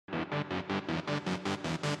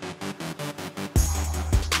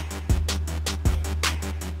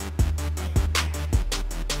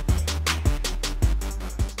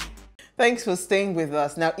Thanks for staying with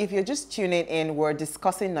us. Now, if you're just tuning in, we're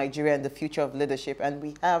discussing Nigeria and the future of leadership, and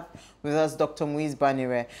we have with us Dr. Muiz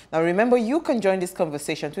Banire. Now, remember, you can join this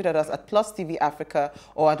conversation. Tweet at us at +TV Africa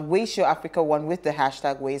or at Waze Show Africa 1 with the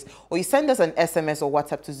hashtag Waze, or you send us an SMS or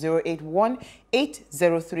WhatsApp to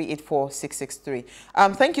 081-803-84663.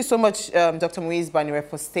 Thank you so much, Dr. Muiz Banire,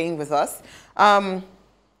 for staying with us.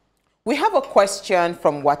 We have a question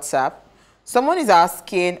from WhatsApp. Someone is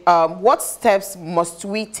asking, what steps must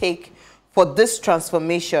we take for this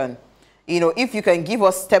transformation? You know, if you can give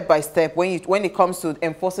us step by step when it comes to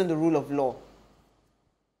enforcing the rule of law.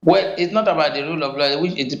 Well, it's not about the rule of law.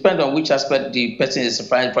 It depends on which aspect the person is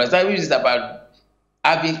surprised. For example, it's about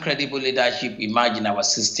having credible leadership emerge in our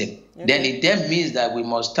system. Okay. Then it means that we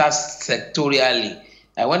must start sectorially.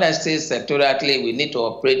 And when I say sectorially, we need to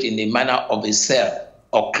operate in the manner of a cell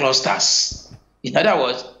or clusters. In other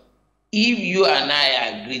words, if you and I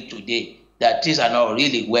agree today that things are not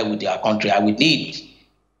really well with our country and we need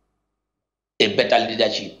a better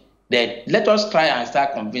leadership, then let us try and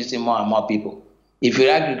start convincing more and more people. If you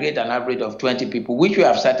aggregate an average of 20 people, which we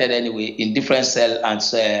have started anyway in different cell and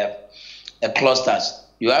clusters,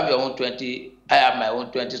 you have your own 20, I have my own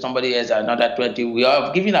 20, somebody else another 20. We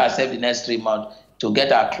are giving ourselves the next 3 months to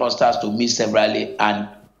get our clusters to meet severally and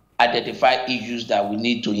identify issues that we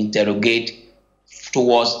need to interrogate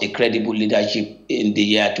towards a credible leadership in the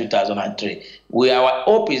year 2003. Our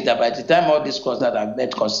hope is that by the time all these clusters are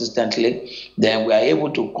met consistently, then we are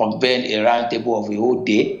able to convene a roundtable of a whole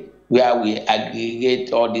day where we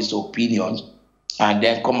aggregate all these opinions and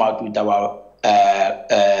then come out with our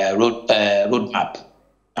roadmap.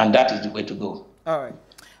 And that is the way to go. All right.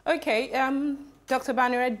 Okay. Dr.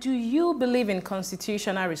 Banire, do you believe in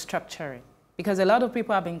constitutional restructuring? Because a lot of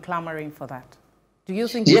people have been clamoring for that. Do you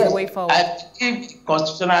think it's the way forward? I believe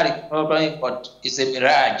constitutional restructuring, but it's a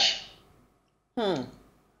mirage.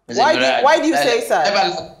 Why do you say so? Never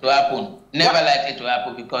likely to happen. Never likely to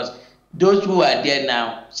happen because those who are there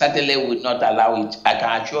now certainly will not allow it. I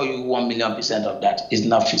can assure you 1,000,000% of that is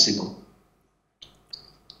not feasible.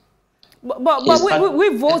 But we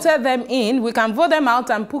voted them in. We can vote them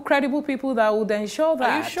out and put credible people that would ensure that.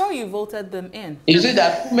 Are you sure you voted them in? You see, there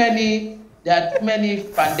are too many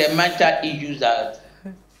fundamental issues that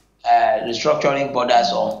restructuring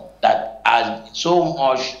borders on that are so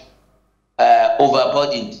much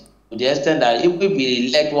overburdened to the extent that if we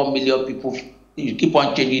elect 1 million people, you keep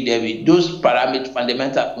on changing them, those parameters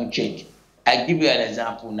fundamentals won't change. I give you an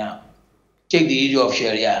example now. Take the issue of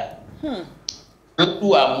Sharia. Those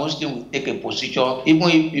who are Muslim will take a position, even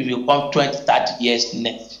if you come 20, 30 years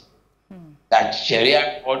next, that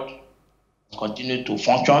Sharia court continue to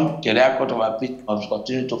function, Sharia Court of Appeal must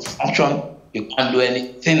continue to function. You can't do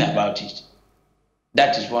anything about it.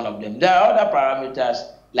 That is one of them. There are other parameters,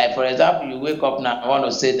 like for example, you wake up now, I want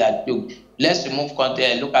to say that let's remove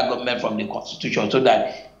local government from the constitution so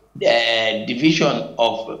that division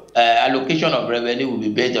of allocation of revenue will be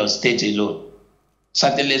based on state alone.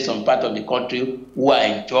 Certainly some part of the country who are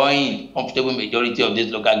enjoying comfortable majority of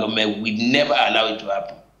this local government will never allow it to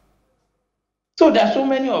happen. So there are so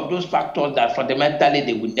many of those factors that fundamentally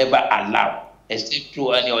they will never allow, except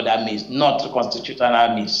through any other means, not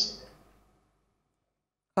constitutional means.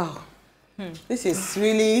 Oh, this is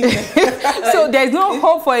really... So there's no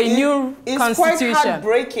hope for a new constitution. It's quite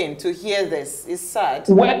heartbreaking to hear this. It's sad.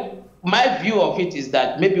 Well, my view of it is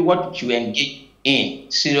that maybe what you engage in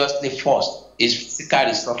seriously first is physical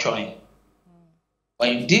restructuring.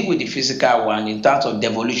 When you deal with the physical one in terms of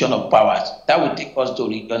devolution of powers, that will take us to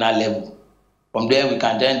regional level. From there, we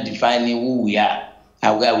can then define who we are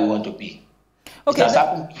and where we want to be. Okay, it has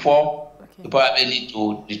happened before. We probably need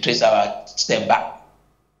to retrace our step back.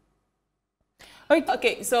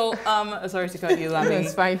 Okay, so sorry to cut you, Lami.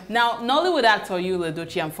 It's fine. Now, Nollywood actor Yul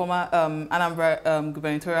Edochie and former Anambra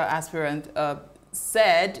gubernatorial aspirant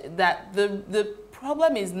said that the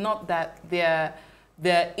problem is not that there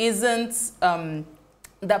isn't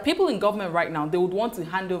that people in government right now, they would want to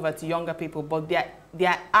hand over to younger people, but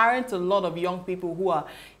there aren't a lot of young people who are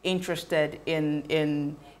interested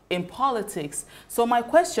in politics. So my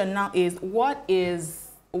question now is, what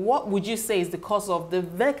would you say is the cause of the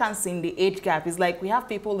vacancy in the age gap? It's like we have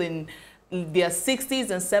people in their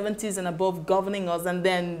 60s and 70s and above governing us, and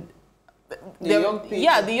then the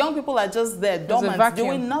young people are just there, dormant,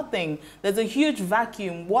 doing nothing. There's a huge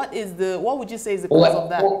vacuum. What would you say is the cause of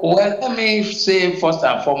that? Well, let me say first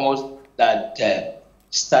and foremost that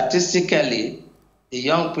statistically, the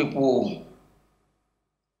young people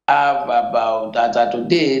have about, as of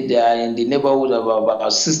today, they are in the neighborhood of about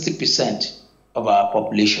 60% of our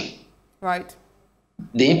population. Right.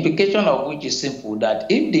 The implication of which is simple, that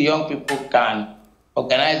if the young people can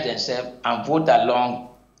organize themselves and vote along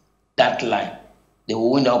that line, they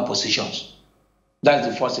will win all positions. That's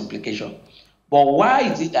the first implication. But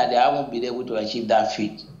why is it that they haven't been able to achieve that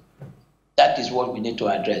feat? That is what we need to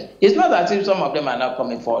address. It's not as if some of them are not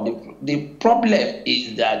coming forward. The problem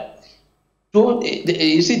is that,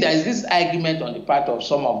 you see, there is this argument on the part of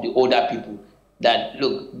some of the older people that,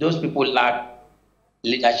 look, those people lack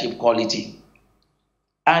leadership quality.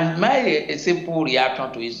 And my simple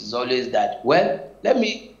reaction to it is always that, well, let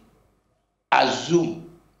me assume,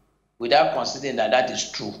 without considering that that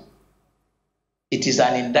is true, it is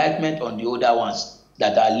an indictment on the older ones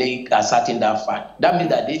that are asserting that fact. That means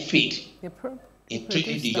that they failed in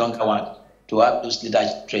treating the younger ones to have those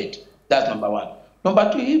leadership traits. That's number one.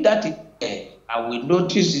 Number two, if that is there, and we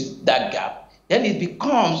notice that gap, then it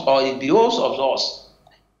becomes, or it behoves of us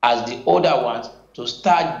as the older ones to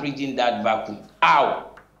start bridging that vacuum.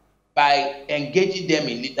 How? By engaging them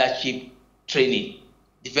in leadership training,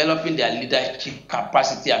 developing their leadership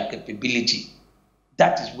capacity and capability.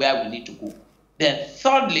 That is where we need to go. Then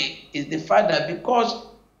thirdly is the fact that because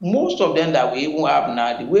most of them that we even have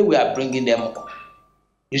now, the way we are bringing them up,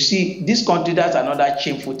 you see, this country, that's another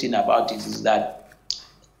shameful thing about it, is that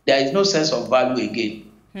there is no sense of value again.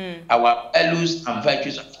 Our values and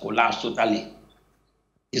virtues have collapsed totally.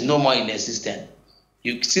 It's no more in existence.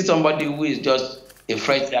 You see somebody who is just a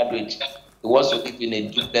fresh graduate, he wants to live in a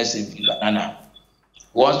duplex in Banana, he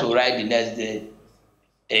wants to ride the next day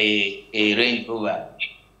a Range Rover.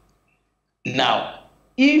 Now,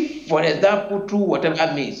 if, for example, through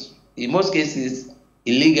whatever means, in most cases,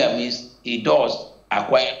 illegal means, he does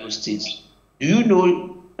acquire those things, do you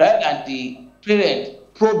know, rather than the parent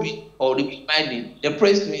probing or reminding, the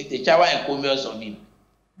priest means the shower encomiums on him.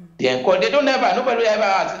 They don't ever, nobody ever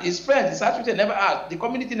asks. His friends, his associates never ask. The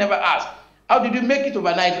community never asks. How did you make it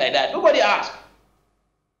overnight like that? Nobody asked.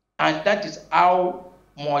 And that is how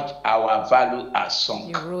much our value has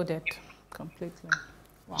sunk. Eroded completely.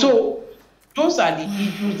 Wow. So those are the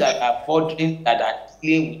issues that are bothering, that are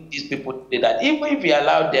dealing with these people today. That even if we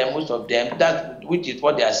allow them, most of them, which is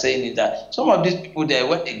what they are saying, is that some of these people there,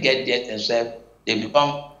 when they get there themselves, they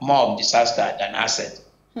become more of disaster than asset,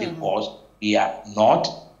 because we are not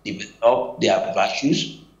developed their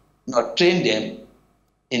virtues, not train them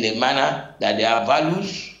in a manner that they have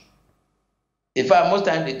values. In fact, most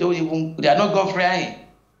times they are not God-fearing.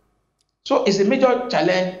 So it's a major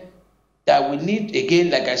challenge that we need, again,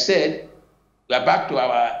 like I said, we are back to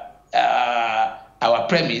our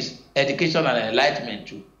premise, education and enlightenment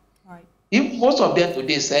too. Right. If most of them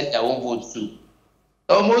today said their own votes too,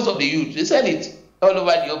 or most of the youth, they said it all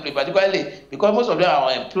over the whole place, particularly because most of them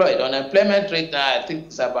are unemployed. Unemployment rate now, I think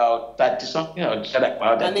it's about 30-something, or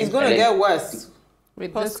about. And it's going to get worse.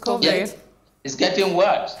 With this COVID. Yes, it's getting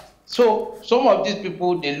worse. So some of these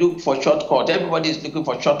people, they look for shortcut. Everybody is looking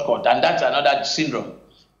for shortcut, and that's another syndrome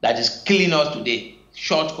that is killing us today.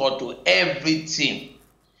 Shortcut to everything.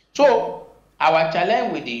 So our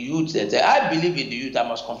challenge with the youth is that I believe in the youth. I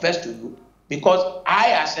must confess to you, because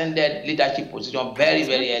I ascended leadership position very,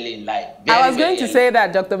 very early in life. I was going to say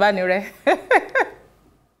that, Dr. Banire.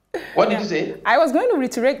 What did you say? I was going to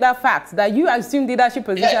reiterate that fact, that you assumed leadership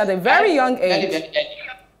position at a very young age.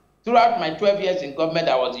 Throughout my 12 years in government,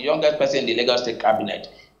 I was the youngest person in the Lagos State Cabinet.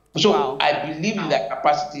 So wow. I believe in their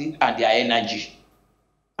capacity and their energy.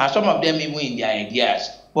 And some of them even in their ideas.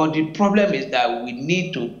 But the problem is that we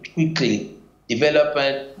need to quickly develop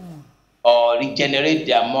or regenerate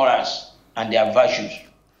their morals and their virtues.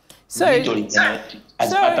 So, we need to regenerate it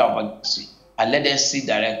as a matter of urgency, and let them see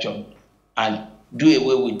direction and do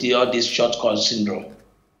away with all this shortcut syndrome.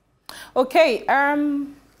 Okay,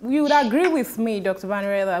 you would agree with me, Dr.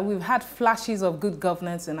 Banire, that we've had flashes of good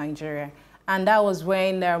governance in Nigeria. And that was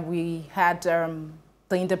when we had the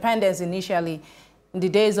independence initially, in the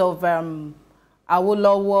days of Awolowo,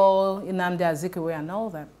 Nnamdi Azikiwe, and all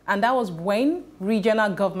that. And that was when regional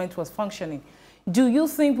government was functioning. Do you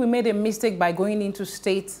think we made a mistake by going into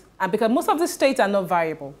states? And because most of the states are not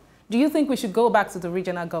viable, do you think we should go back to the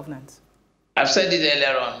regional governance? I've said it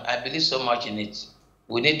earlier on. I believe so much in it.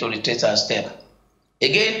 We need to retrace our step.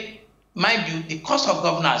 Again, mind you, the cost of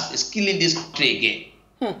governance is killing this country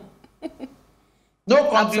again. No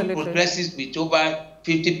country progresses with over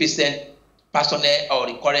 50% personnel or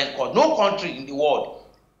recurrent cost. No country in the world.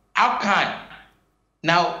 How can?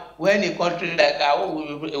 Now, when a country like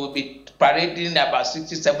ours will be parading about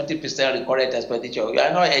 60-70% recurrent expenditure, you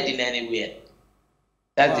are not heading anywhere.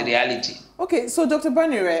 That's the reality. Okay, so Dr.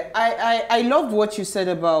 Banire, I loved what you said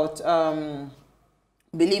about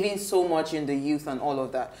believing so much in the youth and all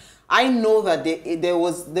of that. I know that there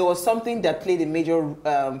was something that played a major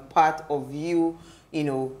part of you,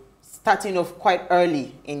 starting off quite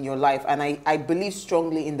early in your life, and I believe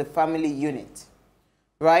strongly in the family unit,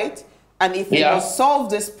 right? And if we must solve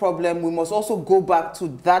this problem, we must also go back to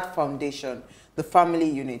that foundation, the family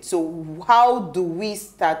unit. So how do we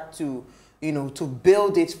start to, you know, to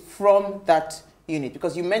build it from that unit?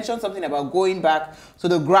 Because you mentioned something about going back to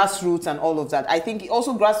the grassroots and all of that. I think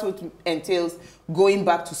also grassroots entails going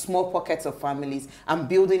back to small pockets of families and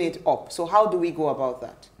building it up. So how do we go about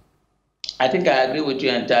that? I think I agree with you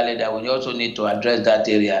entirely that we also need to address that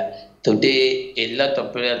area. Today, a lot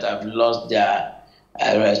of parents have lost their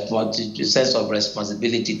sense of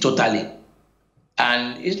responsibility totally.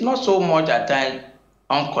 And it's not so much at times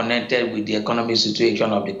unconnected with the economic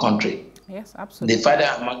situation of the country. Yes, absolutely. The father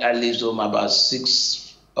and mother leaves home about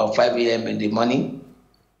 6 or 5 a.m. in the morning,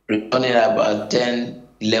 returning about 10,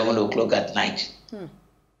 11 o'clock at night.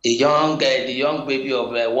 The young baby of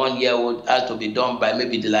 1 year old has to be done by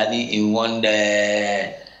maybe Delani in one,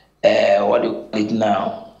 what do you call it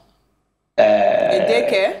now? A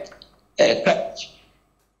daycare?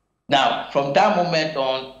 Now, from that moment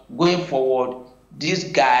on, going forward, this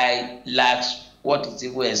guy lacks what is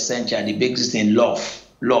even essential, the basics in love.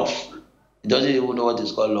 He doesn't even know what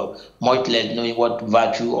is called love, much less knowing what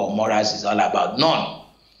virtue or morals is all about. None.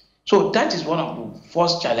 So that is one of the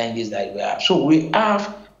first challenges that we have. So we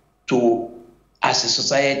have to, as a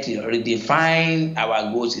society, redefine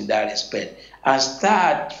our goals in that respect and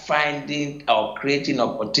start finding or creating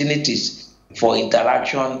opportunities for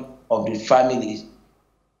interaction of the families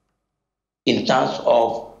in terms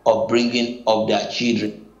of bringing up their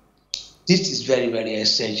children. This is very, very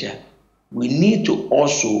essential. We need to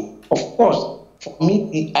also, of course, for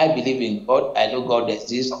me, I believe in God. I know God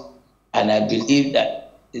exists, and I believe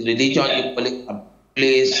that the religion equally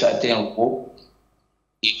plays certain role.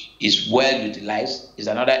 Is well utilized. Is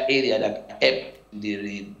another area that can help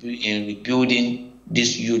in rebuilding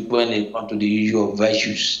this youth when it comes to the issue of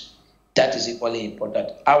virtues. That is equally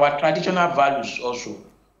important. Our traditional values also,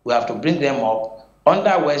 we have to bring them up.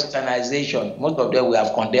 Under westernization, most of them we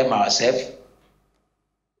have condemned ourselves.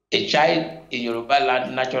 A child in Yoruba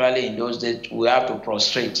land, naturally in those days, we have to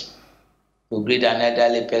prostrate to greet an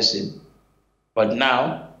elderly person. But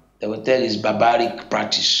now, they will tell it's barbaric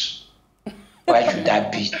practice. Why should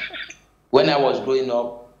that be? When I was growing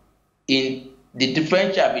up, in the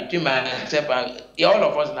differential between myself and all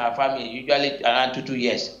of us in our family, usually around 2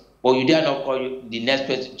 years, but you dare not call the next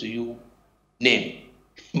person to you name.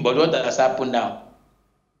 But what has happened now?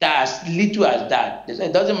 As little as that. They say,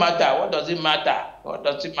 it doesn't matter. What does it matter? What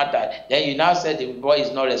does it matter? Then you now say the boy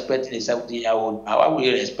is not respecting a 70-year-old. How will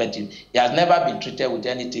you respect him? He has never been treated with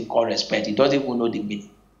anything called respect. He doesn't even know the meaning.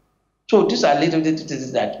 So these are little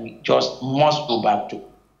things that we just must go back to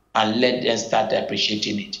and let them start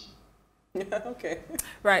appreciating it. Okay.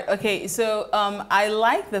 Right. Okay. So I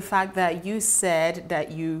like the fact that you said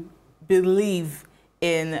that you believe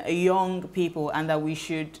in young people and that we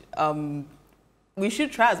should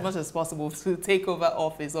try as much as possible to take over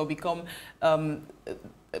office or become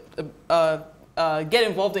get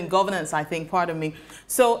involved in governance, I think, pardon me.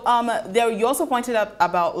 So there you also pointed out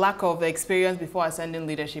about lack of experience before ascending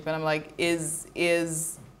leadership, and I'm like, is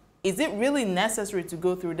it really necessary to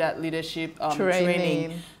go through that leadership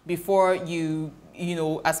training before you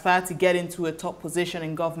aspire to get into a top position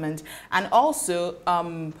in government? And also,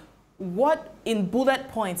 what in bullet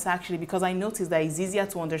points, actually, because I noticed that it's easier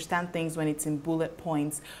to understand things when it's in bullet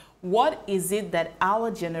points, what is it that our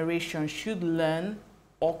generation should learn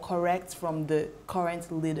or correct from the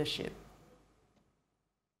current leadership?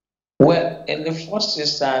 Well, in the first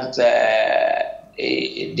instance,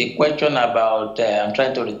 the question about, I'm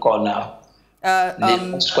trying to recall now, the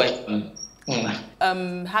first question.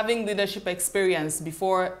 Having leadership experience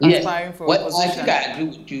before aspiring for a position. I think I agree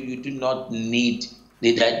with you. You do not need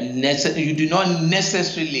you do not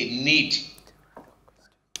necessarily need,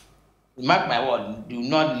 mark my word, do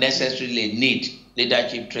not necessarily need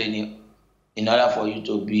leadership training in order for you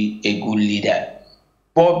to be a good leader.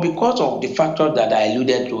 But because of the factor that I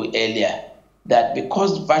alluded to earlier, that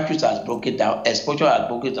because virtues has broken down, exposure has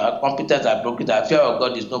broken down, competence has broken down, fear of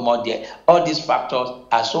God is no more there, all these factors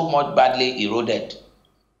are so much badly eroded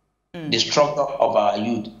the structure of our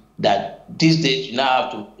youth that these days you now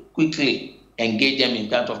have to quickly engage them in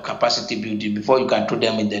terms of capacity building before you can throw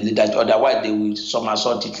them in the leadership. Otherwise, they will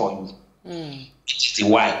somersault it for you. It's the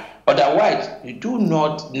why. Otherwise, you do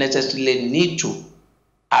not necessarily need to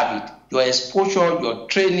have it. Your exposure, your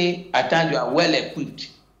training, at times you are well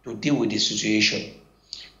equipped to deal with the situation.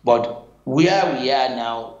 But where we are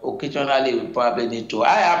now, occasionally we probably need to.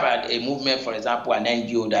 I have a movement, for example, an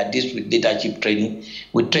NGO that deals with leadership training.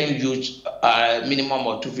 We train youth, minimum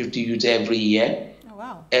of 250 youth every year. Oh, wow.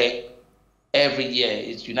 Wow. Every year.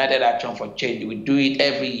 It's United Action for Change. We do it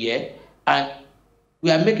every year, and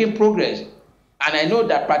we are making progress. And I know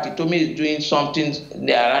that Patitomi is doing something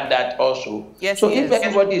around that also. Yes, so if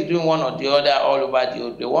everybody is doing one or the other all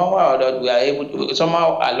over the one way or the other, we are able to,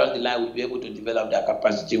 somehow along the line, we'll be able to develop that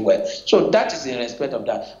capacity well. So that is in respect of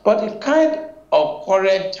that. But the kind of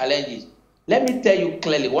current challenges, let me tell you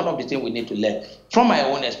clearly, one of the things we need to learn from my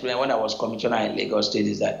own experience when I was commissioner in Lagos State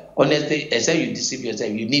is that, honestly, except you deceive yourself,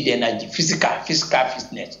 you need energy, physical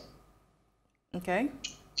fitness. Okay.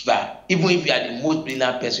 But even if you are the most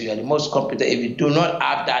brilliant person, you are the most competent, if you do not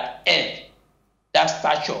have that end, that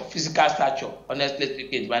stature, physical stature, honestly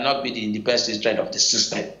speaking, it might not be the best strength of the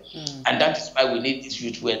system. And that is why we need this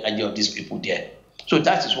youthful energy of these people there. So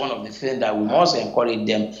that is one of the things that we must encourage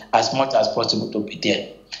them as much as possible to be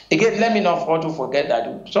there. Again, let me not also forget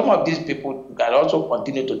that some of these people can also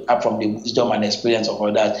continue to tap from the wisdom and experience of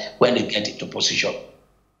others when they get into position.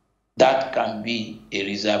 That can be a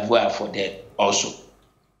reservoir for them also.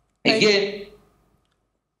 Again,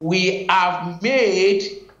 we have made,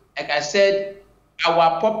 like I said,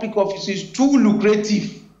 our public offices too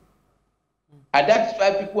lucrative. And that's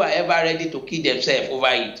why people are ever ready to kill themselves over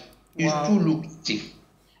it. It's too lucrative.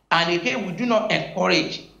 And again, we do not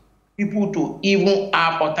encourage people to even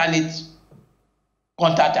have alternate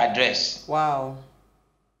contact address. Wow.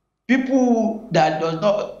 People that does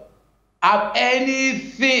not have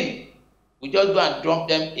anything, we just go and drop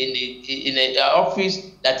them in an office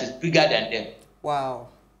that is bigger than them. Wow.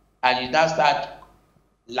 And you now start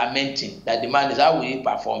lamenting that the man is, how will he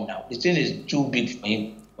perform now? The thing is too big for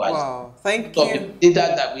him. Wow. Thank so you. The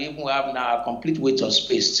data that we even have now, a complete weight of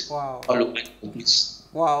space. Wow. All over the place.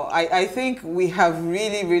 Wow. I think we have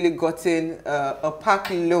really, really gotten a pack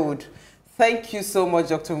load. Thank you so much,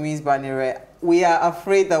 Dr. Muiz Banire. We are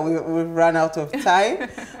afraid that we've run out of time.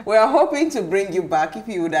 We are hoping to bring you back if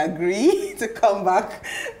you would agree to come back.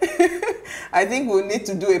 I think we'll need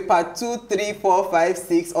to do a part 2, 3, 4, 5,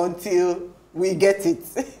 6 until we get it.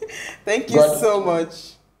 Thank you so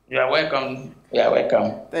much. You are welcome. You are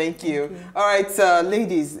welcome. Thank you. All right,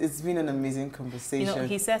 ladies, it's been an amazing conversation. You know,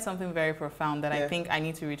 he said something very profound that I think I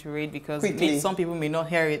need to reiterate because some people may not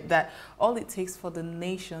hear it, that all it takes for the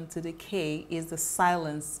nation to decay is the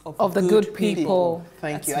silence of the good people.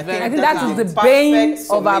 Thank you. I think that is the bane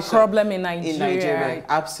of our problem in Nigeria.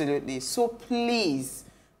 Absolutely. So please,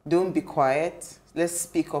 don't be quiet. Let's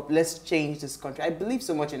speak up. Let's change this country. I believe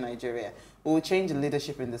so much in Nigeria. We will change the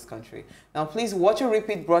leadership in this country. Now, please watch a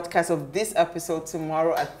repeat broadcast of this episode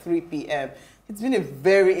tomorrow at 3 p.m. It's been a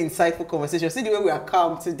very insightful conversation. See the way we are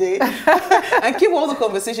calm today. And keep all the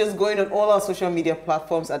conversations going on all our social media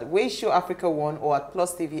platforms at Way Show Africa 1 or at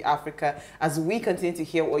Plus TV Africa as we continue to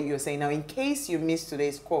hear what you're saying. Now, in case you missed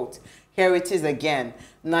today's quote, here it is again.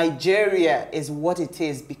 Nigeria is what it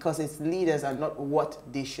is because its leaders are not what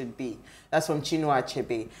they should be. That's from Chinua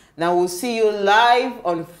Achebe. Now, we'll see you live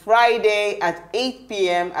on Friday at 8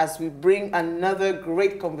 p.m. as we bring another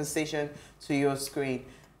great conversation to your screen.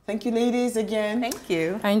 Thank you, ladies, again. Thank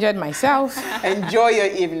you. I enjoyed myself. Enjoy your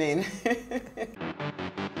evening.